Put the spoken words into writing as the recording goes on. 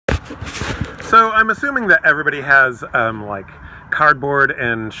So I'm assuming that everybody has like cardboard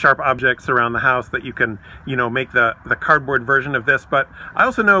and sharp objects around the house that you can, you know, make the cardboard version of this. But I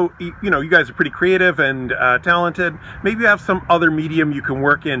also know, you know, you guys are pretty creative and talented. Maybe you have some other medium you can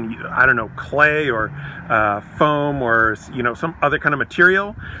work in. I don't know, clay or foam or, you know, some other kind of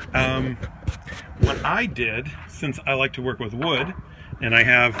material. What I did, since I like to work with wood, and I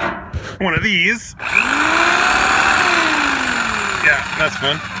have one of these. Yeah, that's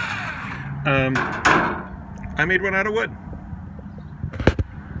fun. I made one out of wood.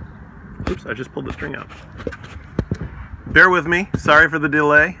 Oops, I just pulled the string out. Bear with me, sorry for the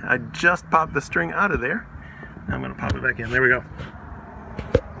delay. I just popped the string out of there. Now I'm gonna pop it back in, there we go.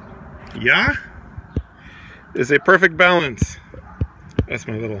 Yeah, it's a perfect balance. That's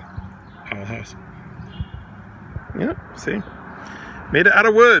my little owl house. Yep, see? Made it out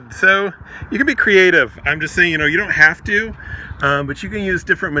of wood, so you can be creative. I'm just saying, you know, you don't have to, but you can use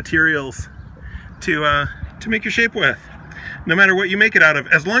different materials to make your shape with. No matter what you make it out of,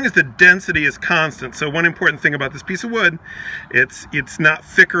 as long as the density is constant. So one important thing about this piece of wood, it's not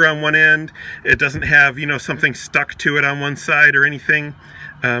thicker on one end. It doesn't have, you know, something stuck to it on one side or anything.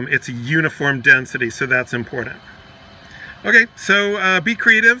 It's a uniform density, so that's important. Okay, so be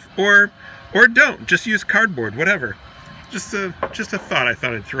creative or don't. Just use cardboard, whatever. Just a thought I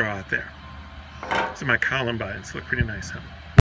thought I'd throw out there. So my columbines look pretty nice, huh?